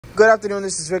Good afternoon,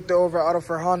 this is Victor over at Auto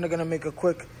for Honda. Gonna make a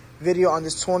quick video on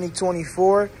this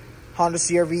 2024 Honda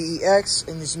CRV EX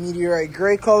in this meteorite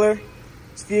gray color.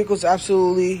 This vehicle is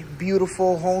absolutely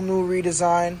beautiful, whole new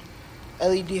redesign.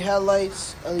 LED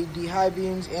headlights, LED high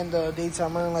beams, and the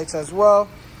daytime running lights as well.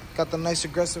 Got the nice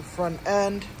aggressive front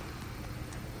end.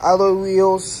 Alloy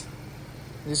wheels.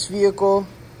 This vehicle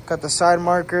got the side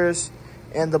markers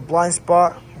and the blind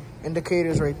spot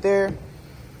indicators right there.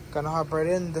 Gonna hop right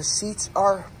in. The seats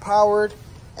are powered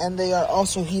and they are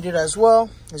also heated as well.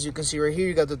 As you can see right here,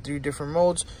 you got the 3 different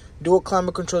modes. Dual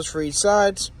climate controls for each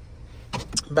side.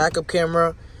 Backup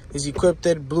camera is equipped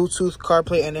with Bluetooth,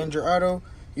 CarPlay, and Android Auto.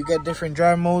 You got different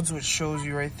drive modes, which shows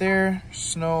you right there.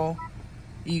 Snow,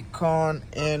 Econ,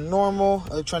 and normal.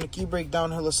 Electronic key brake,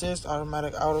 downhill assist,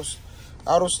 automatic auto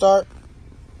start.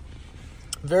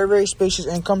 Very, very spacious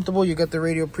and comfortable. You got the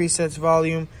radio presets,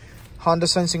 volume, Honda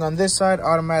sensing on this side,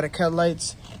 automatic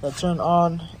headlights that turn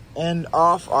on and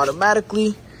off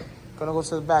automatically. Gonna go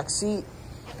to the back seat.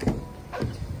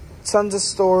 Tons of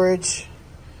storage.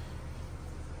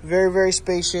 Very, very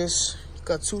spacious.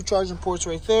 Got 2 charging ports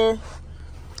right there.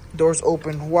 Doors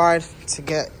open wide to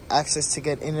get access to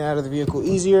get in and out of the vehicle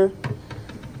easier.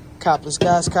 Capless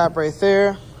gas cap right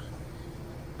there.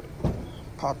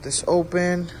 Pop this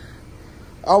open.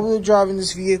 All-wheel drive in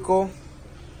this vehicle.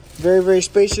 Very, very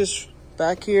spacious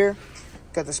back here.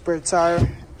 Got the spare tire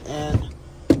and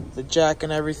the jack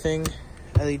and everything.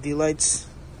 LED lights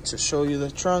to show you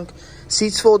the trunk.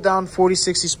 Seats fold down,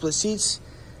 40-60 split seats.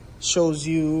 Shows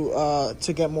you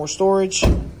to get more storage.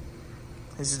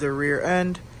 This is the rear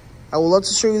end. I would love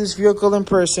to show you this vehicle in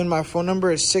person. My phone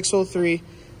number is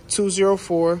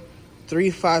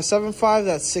 603-204-3575.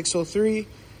 That's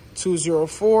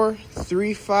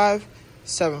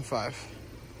 603-204-3575.